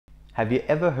Have you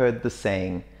ever heard the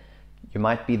saying, you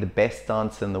might be the best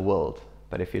dancer in the world,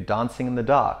 but if you're dancing in the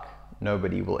dark,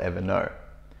 nobody will ever know.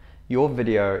 Your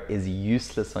video is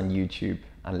useless on YouTube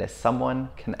unless someone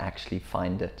can actually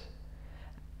find it.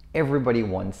 Everybody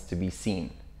wants to be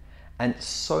seen, and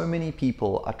so many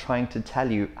people are trying to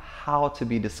tell you how to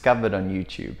be discovered on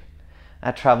YouTube.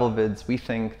 At Travelvids, we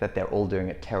think that they're all doing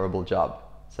a terrible job,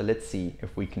 so let's see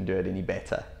if we can do it any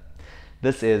better.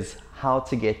 This is how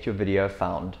to get your video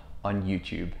found on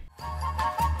YouTube.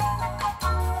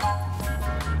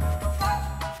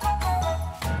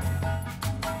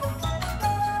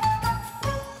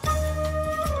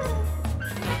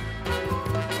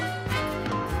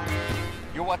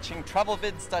 You're watching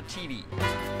Travelvids.tv.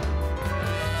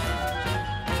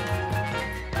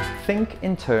 Think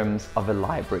in terms of a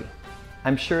library.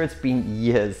 I'm sure it's been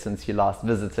years since you last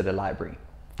visited a library.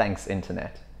 Thanks,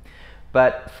 internet.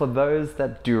 But for those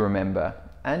that do remember,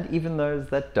 and even those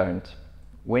that don't,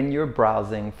 when you're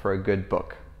browsing for a good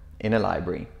book in a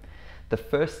library, the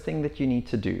first thing that you need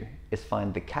to do is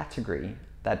find the category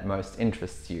that most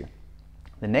interests you.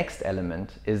 The next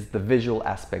element is the visual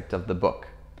aspect of the book.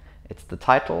 It's the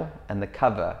title and the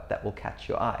cover that will catch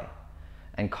your eye.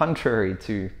 And contrary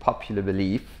to popular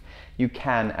belief, you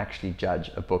can actually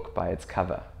judge a book by its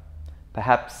cover.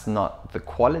 Perhaps not the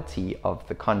quality of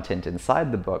the content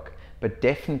inside the book, but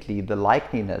definitely the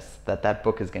likeliness that that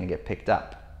book is going to get picked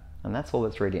up. And that's all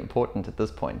that's really important at this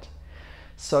point.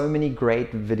 So many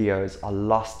great videos are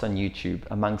lost on YouTube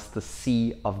amongst the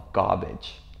sea of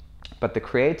garbage. But the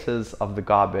creators of the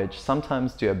garbage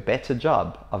sometimes do a better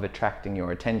job of attracting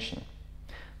your attention.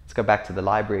 Let's go back to the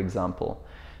library example.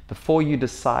 Before you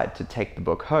decide to take the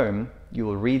book home, you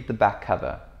will read the back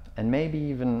cover and maybe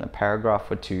even a paragraph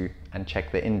or two and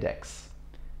check the index.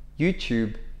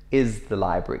 YouTube is the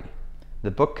library. The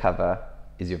book cover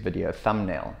is your video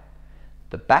thumbnail.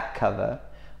 The back cover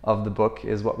of the book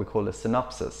is what we call a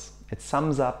synopsis. It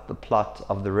sums up the plot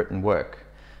of the written work,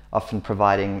 often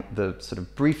providing the sort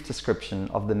of brief description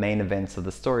of the main events of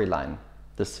the storyline.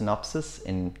 The synopsis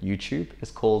in YouTube is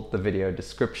called the video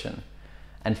description.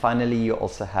 And finally, you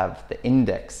also have the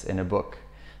index in a book.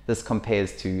 This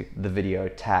compares to the video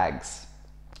tags.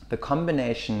 The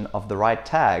combination of the right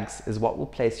tags is what will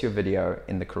place your video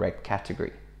in the correct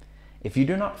category. If you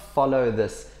do not follow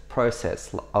this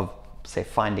process of, say,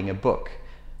 finding a book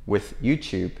with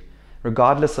YouTube,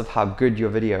 regardless of how good your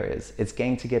video is, it's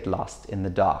going to get lost in the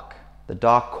dark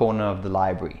corner of the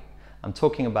library. I'm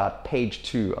talking about page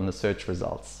 2 on the search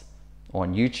results, or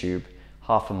on YouTube,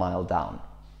 half a mile down.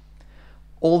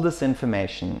 All this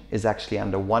information is actually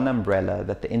under one umbrella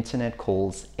that the internet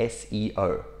calls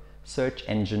SEO, search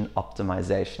engine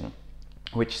optimization,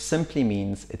 which simply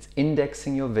means it's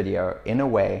indexing your video in a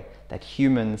way that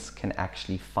humans can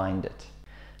actually find it.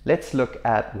 Let's look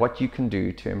at what you can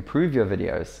do to improve your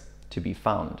videos to be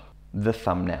found. The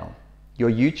thumbnail.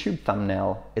 Your YouTube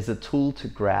thumbnail is a tool to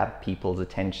grab people's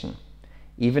attention.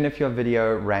 Even if your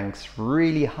video ranks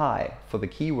really high for the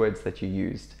keywords that you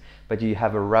used, but you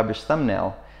have a rubbish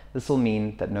thumbnail, this will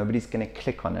mean that nobody's going to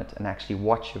click on it and actually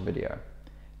watch your video.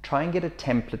 Try and get a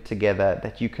template together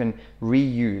that you can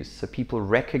reuse so people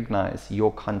recognize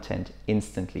your content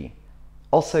instantly.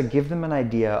 Also, give them an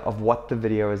idea of what the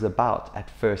video is about at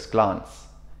first glance.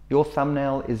 Your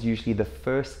thumbnail is usually the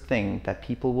first thing that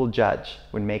people will judge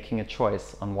when making a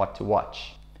choice on what to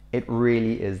watch. It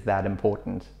really is that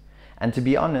important. And to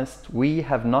be honest, we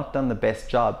have not done the best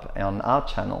job on our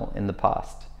channel in the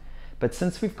past. But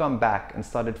since we've gone back and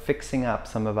started fixing up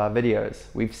some of our videos,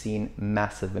 we've seen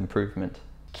massive improvement.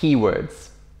 Keywords.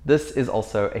 This is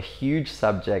also a huge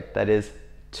subject that is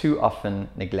too often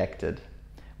neglected.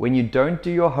 When you don't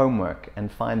do your homework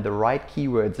and find the right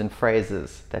keywords and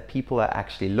phrases that people are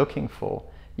actually looking for,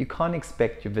 you can't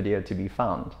expect your video to be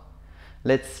found.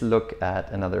 Let's look at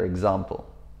another example.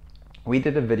 We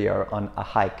did a video on a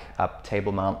hike up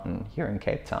Table Mountain here in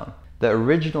Cape Town. The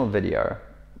original video,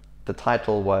 the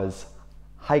title was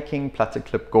Hiking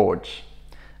Platteklip Gorge.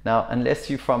 Now, unless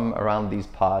you're from around these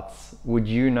parts, would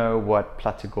you know what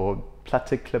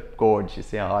Platteklip Gorge, you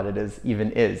see how hard it is,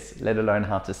 even is, let alone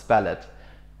how to spell it?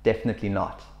 Definitely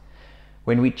not.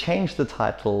 When we changed the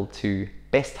title to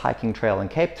Best Hiking Trail in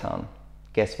Cape Town,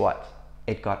 guess what?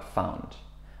 It got found.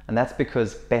 And that's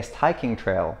because Best Hiking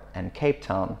Trail and Cape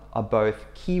Town are both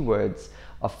keywords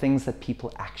of things that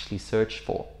people actually search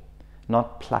for,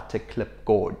 not Platteklip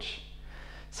Gorge.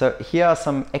 So here are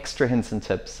some extra hints and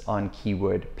tips on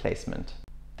keyword placement.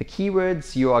 The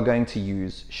keywords you are going to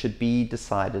use should be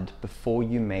decided before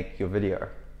you make your video.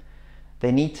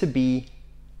 They need to be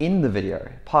in the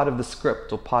video, part of the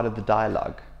script or part of the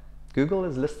dialogue. Google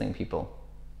is listening, people.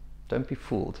 Don't be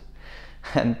fooled.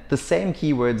 And the same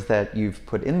keywords that you've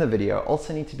put in the video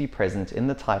also need to be present in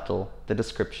the title, the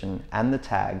description, and the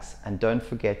tags. And don't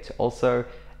forget to also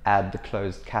add the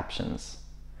closed captions.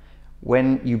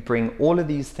 When you bring all of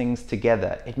these things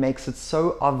together, it makes it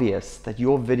so obvious that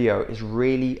your video is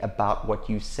really about what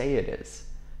you say it is.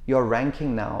 You're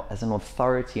ranking now as an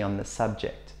authority on the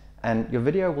subject, and your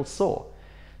video will soar.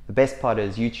 The best part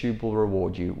is YouTube will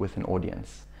reward you with an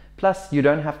audience. Plus, you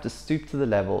don't have to stoop to the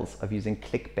levels of using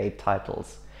clickbait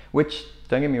titles, which,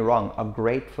 don't get me wrong, are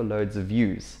great for loads of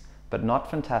views, but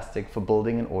not fantastic for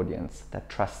building an audience that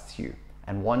trusts you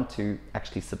and want to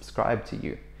actually subscribe to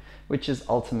you, which is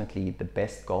ultimately the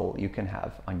best goal you can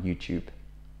have on YouTube.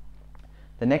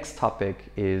 The next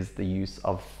topic is the use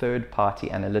of third-party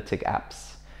analytic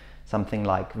apps, something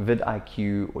like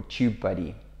vidIQ or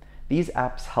TubeBuddy. These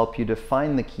apps help you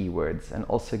define the keywords and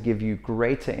also give you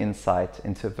greater insight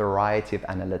into a variety of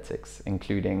analytics,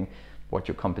 including what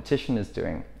your competition is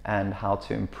doing and how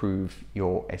to improve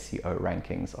your SEO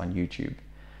rankings on YouTube.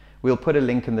 We'll put a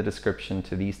link in the description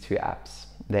to these two apps.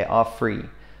 They are free.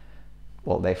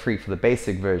 Well, they're free for the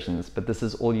basic versions, but this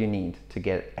is all you need to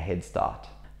get a head start.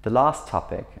 The last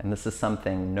topic, and this is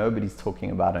something nobody's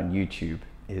talking about on YouTube,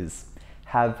 is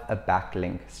have a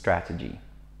backlink strategy.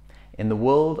 In the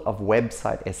world of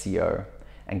website SEO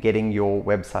and getting your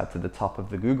website to the top of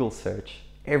the Google search,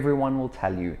 everyone will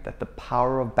tell you that the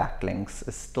power of backlinks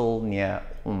is still near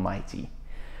almighty.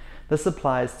 This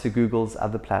applies to Google's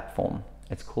other platform.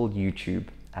 It's called YouTube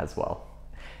as well.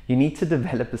 You need to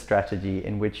develop a strategy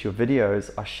in which your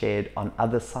videos are shared on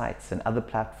other sites and other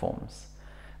platforms.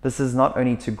 This is not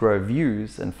only to grow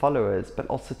views and followers, but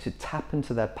also to tap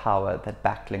into that power that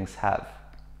backlinks have.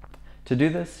 To do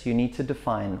this, you need to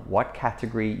define what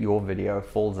category your video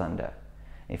falls under.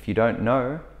 If you don't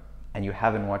know, and you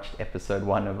haven't watched episode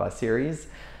 1 of our series,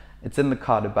 it's in the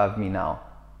card above me now.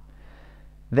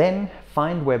 Then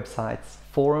find websites,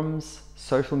 forums,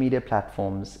 social media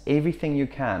platforms, everything you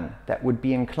can that would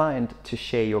be inclined to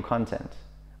share your content.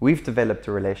 We've developed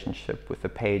a relationship with a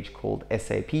page called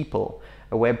SA People,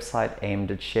 a website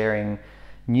aimed at sharing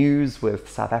news with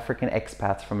South African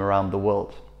expats from around the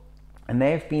world. And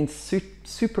they have been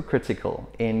super critical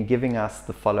in giving us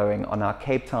the following on our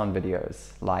Cape Town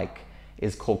videos, like,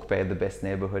 is Kalk Bay the best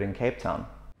neighborhood in Cape Town?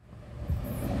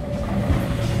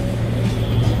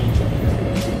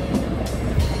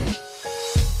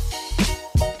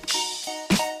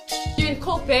 You in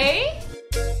Kalk Bay?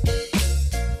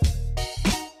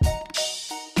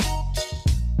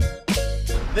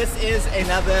 This is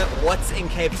another What's in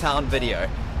Cape Town video.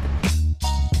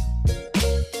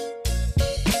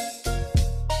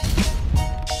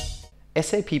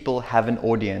 SA People have an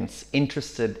audience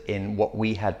interested in what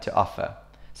we had to offer.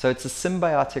 So it's a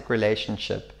symbiotic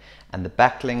relationship, and the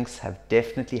backlinks have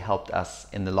definitely helped us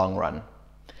in the long run.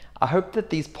 I hope that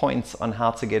these points on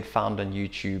how to get found on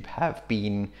YouTube have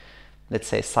been, let's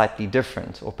say, slightly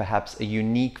different, or perhaps a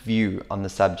unique view on the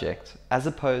subject, as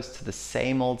opposed to the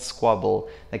same old squabble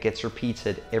that gets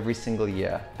repeated every single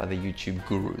year by the YouTube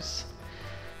gurus.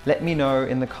 Let me know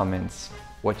in the comments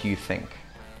what you think.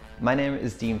 My name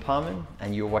is Dean Parman,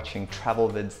 and you're watching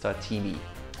Travelvids.tv.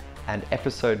 And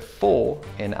episode 4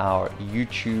 in our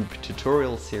YouTube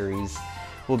tutorial series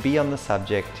will be on the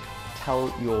subject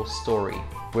Tell Your Story,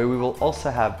 where we will also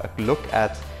have a look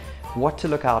at what to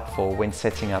look out for when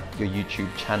setting up your YouTube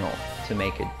channel to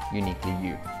make it uniquely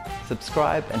you.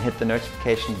 Subscribe and hit the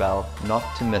notification bell not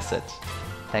to miss it.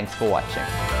 Thanks for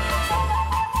watching.